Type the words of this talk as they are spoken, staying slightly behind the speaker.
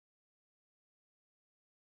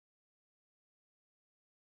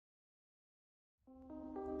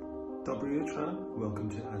Dobry jutra, welcome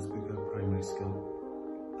to Azbuga Primary School.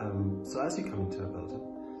 So as you come into our building,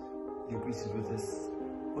 you're greeted with this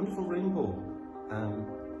wonderful rainbow,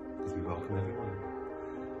 because we welcome everyone.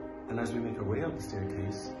 And as we make our way up the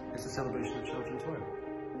staircase, it's a celebration of children's work.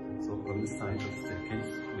 So on this side of the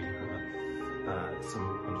staircase, we have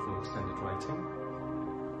some wonderful extended writing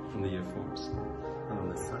from the year 4s. And on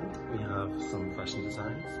this side, we have some fashion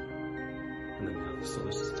designs. And then we have the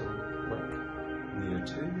solar system work in the year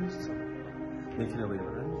 2s, so making our way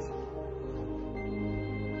around.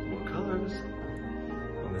 More colours.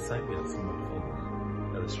 On this side, we have some wonderful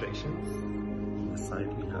illustrations. On this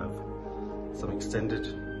side, we have some extended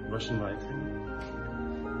Russian writing.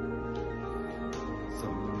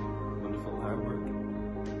 Some wonderful artwork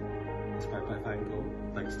inspired by Van Gogh,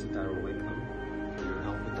 thanks to Darryl Wakeham for your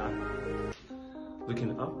help with that.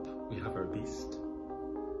 Looking up, we have our beast.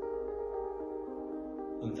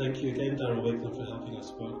 And thank you again, Darryl Wakeham, for helping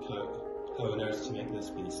us work out how on earth to make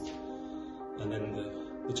this beast. And then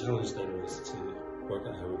the challenge then was to work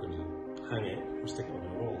out how we're going to hang it or stick it on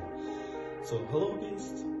a wall. So, hello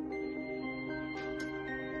beast!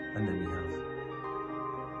 And then we have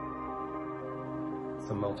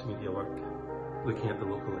some multimedia work, looking at the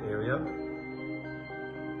local area.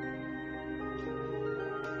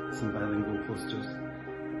 Some bilingual posters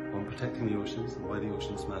on protecting the oceans and why the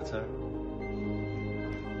oceans matter.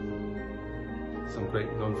 Some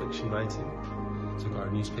great non-fiction writing, so we've got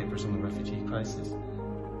our newspapers on the refugee crisis,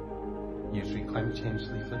 year 3 climate change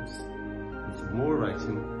leaflets, and some more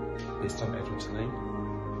writing based on Edward Lane.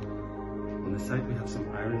 On the side we have some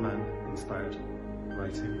Iron Man inspired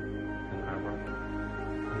writing and artwork,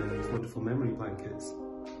 and then these wonderful memory blankets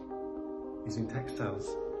using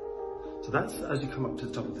textiles. So that's as you come up to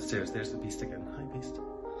the top of the stairs. There's the beast again. Hi beast.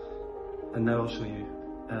 And now I'll show you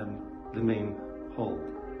the main hall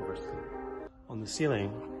of our school. On the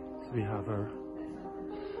ceiling, we have our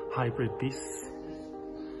hybrid beasts.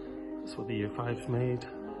 That's what the year 5's made,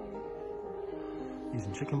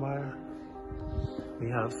 using chicken wire. We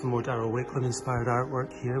have some more Darryl Wakeham inspired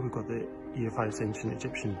artwork here. We've got the year 5's ancient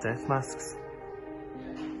Egyptian death masks.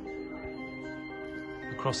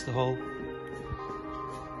 Across the hall,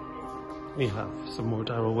 we have some more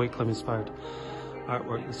Darryl Wakeham inspired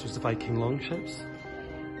artwork. This was the Viking longships.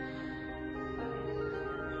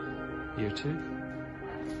 Year 2.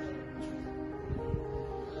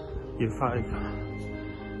 Year 5,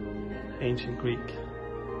 ancient Greek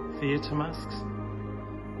theatre masks.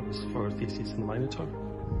 That was for Theseus and the Minotaur.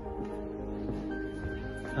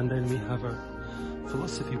 And then we have our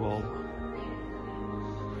philosophy wall.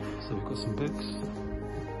 So we've got some books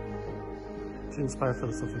to inspire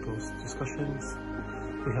philosophical discussions.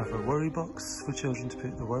 We have our worry box for children to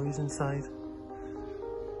put their worries inside.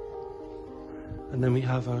 And then we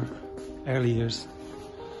have our early years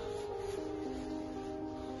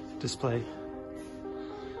display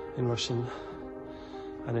in Russian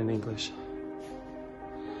and in English.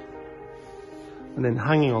 And then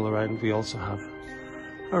hanging all around, we also have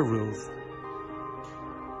our rules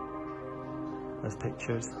as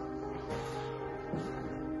pictures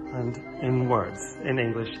and in words, in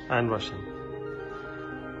English and Russian.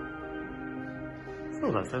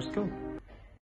 So that's our school.